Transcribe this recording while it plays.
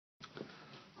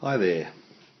Hi there.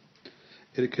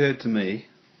 It occurred to me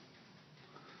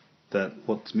that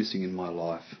what's missing in my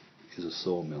life is a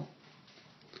sawmill.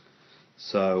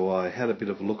 So I had a bit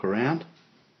of a look around,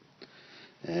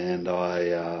 and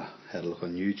I had a look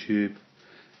on YouTube,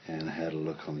 and I had a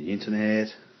look on the internet,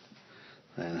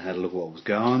 and I had a look at what was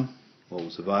going, what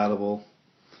was available,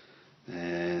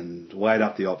 and weighed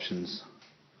up the options.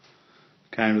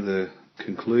 Came to the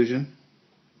conclusion,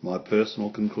 my personal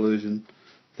conclusion,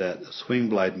 that a swing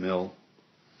blade mill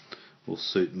will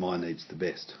suit my needs the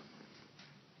best.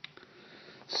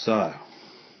 So,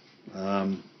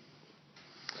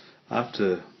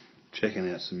 after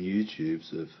checking out some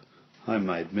YouTubes of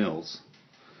homemade mills,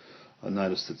 I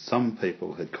noticed that some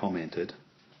people had commented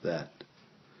that,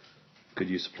 could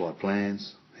you supply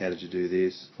plans? How did you do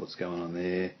this? What's going on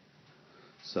there?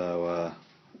 So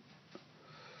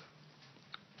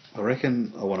I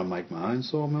reckon I want to make my own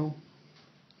sawmill,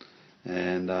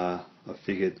 and I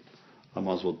figured I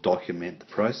might as well document the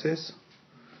process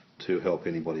to help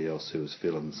anybody else who is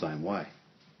feeling the same way.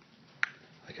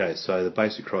 Okay, so the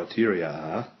basic criteria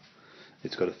are,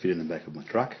 it's got to fit in the back of my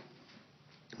truck.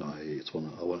 I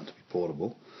want it to be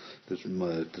portable.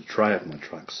 The tray of my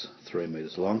truck's 3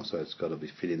 metres long, so it's got to be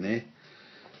fit in there.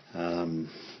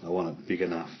 I want it big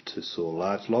enough to saw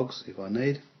large logs if I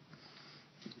need.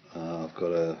 I've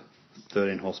got a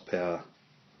 13 horsepower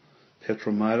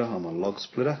petrol motor on my log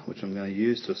splitter, which I'm going to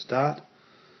use to start.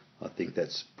 I think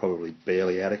that's probably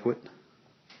barely adequate.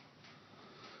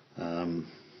 I've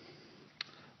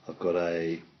got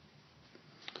a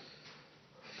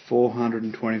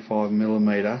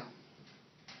 425mm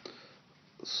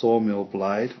sawmill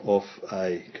blade off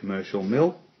a commercial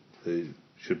mill who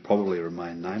should probably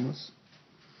remain nameless.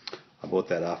 I bought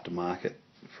that aftermarket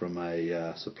from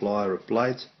a supplier of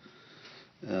blades.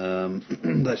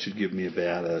 That should give me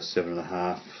about a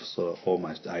 7.5, sort of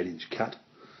almost 8-inch cut.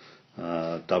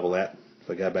 Double that if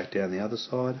I go back down the other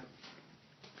side.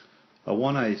 I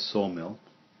want a sawmill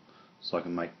so I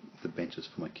can make the benches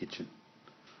for my kitchen.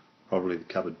 Probably the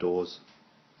cupboard doors,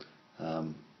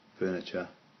 furniture.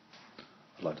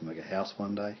 I'd like to make a house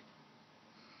one day.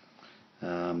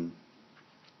 I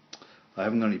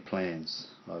haven't got any plans.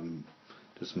 I'm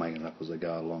just making it up as I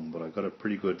go along, but I've got a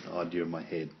pretty good idea in my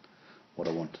head what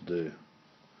I want to do.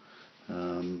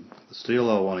 The steel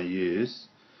I want to use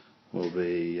will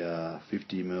be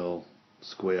 50mm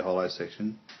square hollow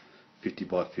section, 50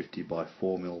 by 50 by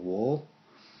 4mm wall.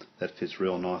 That fits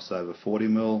real nice over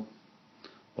 40mm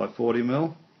by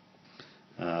 40mm.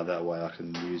 That way I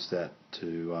can use that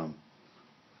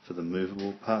for the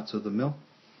movable parts of the mill.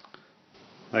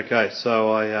 Okay,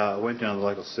 so I went down to the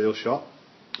local steel shop.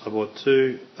 I bought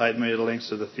two 8-metre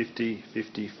lengths of the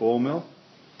 50-50 4mm,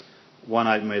 one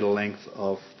 8-metre length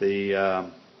of the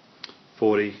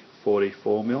 40-40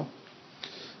 4mm,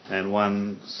 and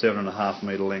one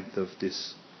 7.5-metre length of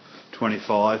this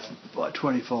 25 by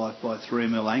 25 by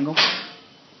 3mm angle.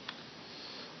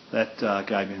 That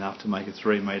gave me enough to make a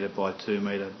 3-metre by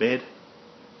 2-metre bed.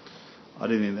 I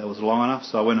didn't think that was long enough,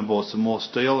 so I went and bought some more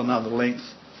steel, another length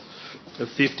of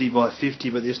 50 by 50,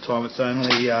 but this time it's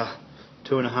only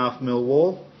 2.5mm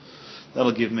wall.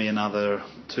 That'll give me another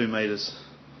 2 metres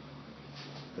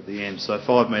at the end, so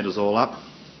 5 metres all up.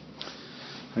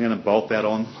 I'm going to bolt that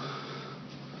on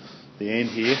the end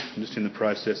here. I'm just in the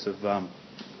process of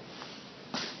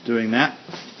doing that.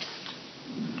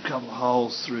 A couple of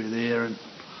holes through there and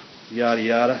yada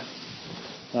yada.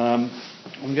 I'm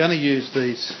going to use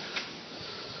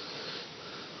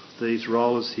these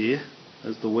rollers here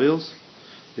as the wheels.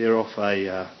 They're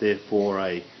for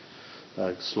a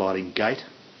sliding gate.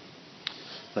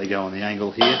 They go on the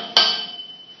angle here.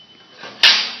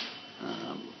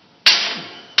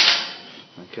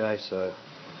 Okay, so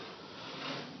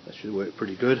that should work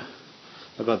pretty good.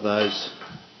 I got those.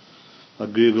 I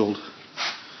googled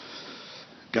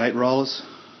gate rollers,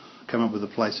 come up with a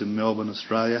place in Melbourne,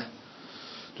 Australia.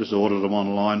 Just ordered them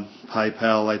online,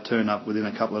 PayPal. They turn up within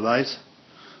a couple of days.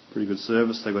 Pretty good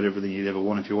service. They've got everything you'd ever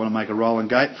want if you want to make a rolling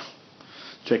gate.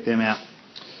 Check them out.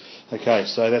 Okay,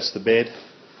 so that's the bed.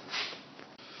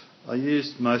 I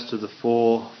used most of the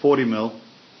 40mm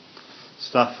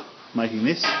stuff making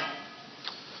this.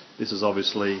 This is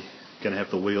obviously going to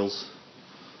have the wheels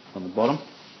on the bottom,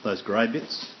 those grey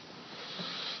bits.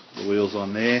 The wheels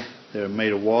on there, they're 1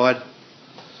 metre wide.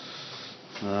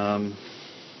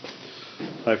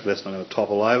 Hopefully that's not going to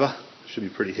topple over. It should be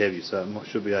pretty heavy, so it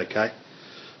should be okay.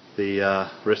 The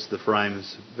rest of the frame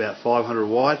is about 500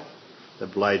 wide. The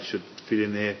blade should fit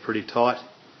in there pretty tight.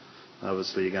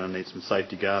 Obviously you're going to need some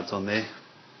safety guards on there.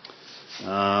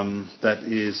 That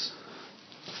is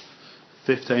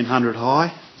 1500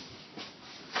 high.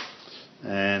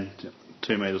 and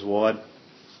 2 metres wide.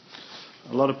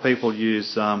 A lot of people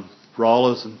use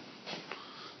rollers and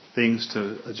things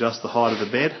to adjust the height of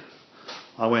the bed.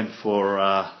 I went for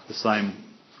the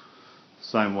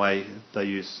same way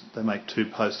they make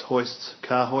 2-post hoists,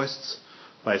 car hoists.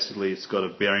 Basically it's got a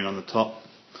bearing on the top,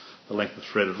 the length of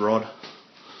threaded rod.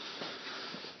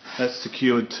 That's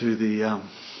secured to the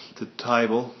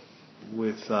table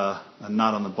with a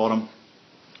nut on the bottom.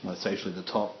 Well, it's actually the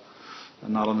top, a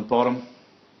nut on the bottom,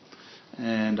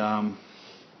 and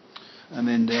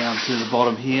then down to the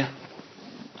bottom here,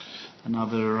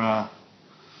 another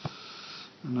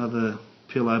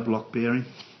pillow block bearing.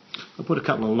 I put a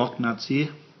couple of lock nuts here,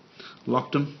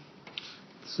 locked them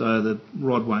so the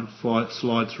rod won't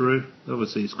slide through.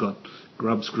 Obviously it's got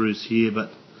grub screws here, but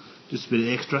just a bit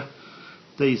extra.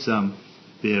 These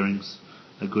bearings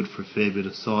are good for a fair bit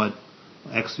of side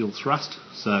axial thrust,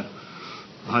 so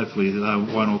hopefully they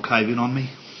won't all cave in on me.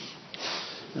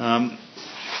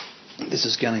 This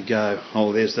is going to go,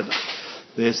 oh there's the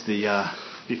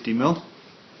 50mm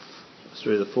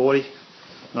through the 40.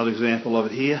 Another example of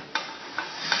it here.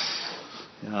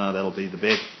 That'll be the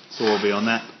bed, saw will be on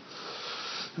that.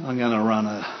 I'm going to run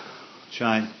a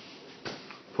chain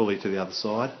pulley to the other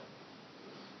side.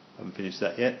 I haven't finished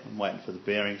that yet, I'm waiting for the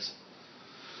bearings.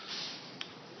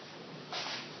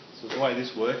 So the way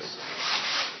this works,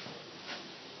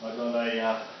 I've got a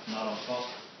nut on top.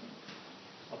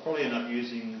 I'll probably end up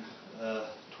using a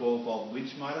 12-volt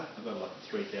winch motor. I've got like a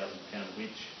 3,000 pound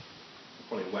winch. I'll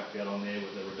probably whack that on there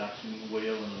with a reduction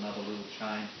wheel and another little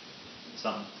chain and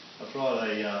something. I tried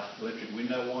a electric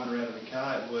window winder out of the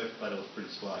car. It worked, but it was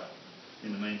pretty slow.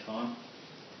 In the meantime,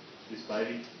 this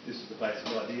is the basic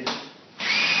idea.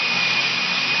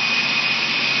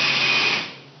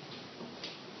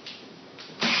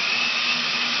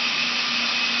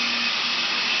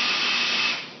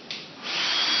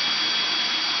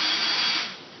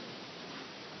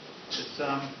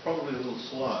 It's probably a little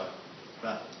slow,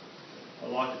 but I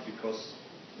like it because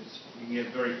you can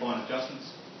get very fine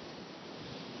adjustments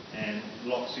and it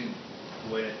locks in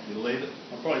where you leave it.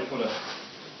 I'll probably put a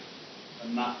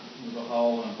nut with a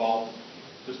hole and a bolt,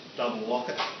 just double lock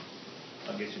it.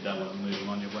 I guess you don't want it moving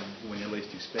on you when you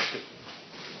least expect it.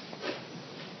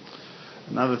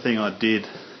 Another thing I did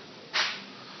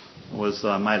was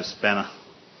I made a spanner,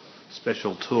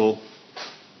 special tool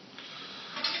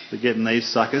for getting these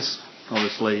suckers.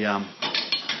 Obviously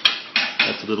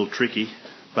that's a little tricky,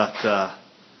 but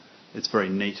it's very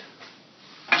neat.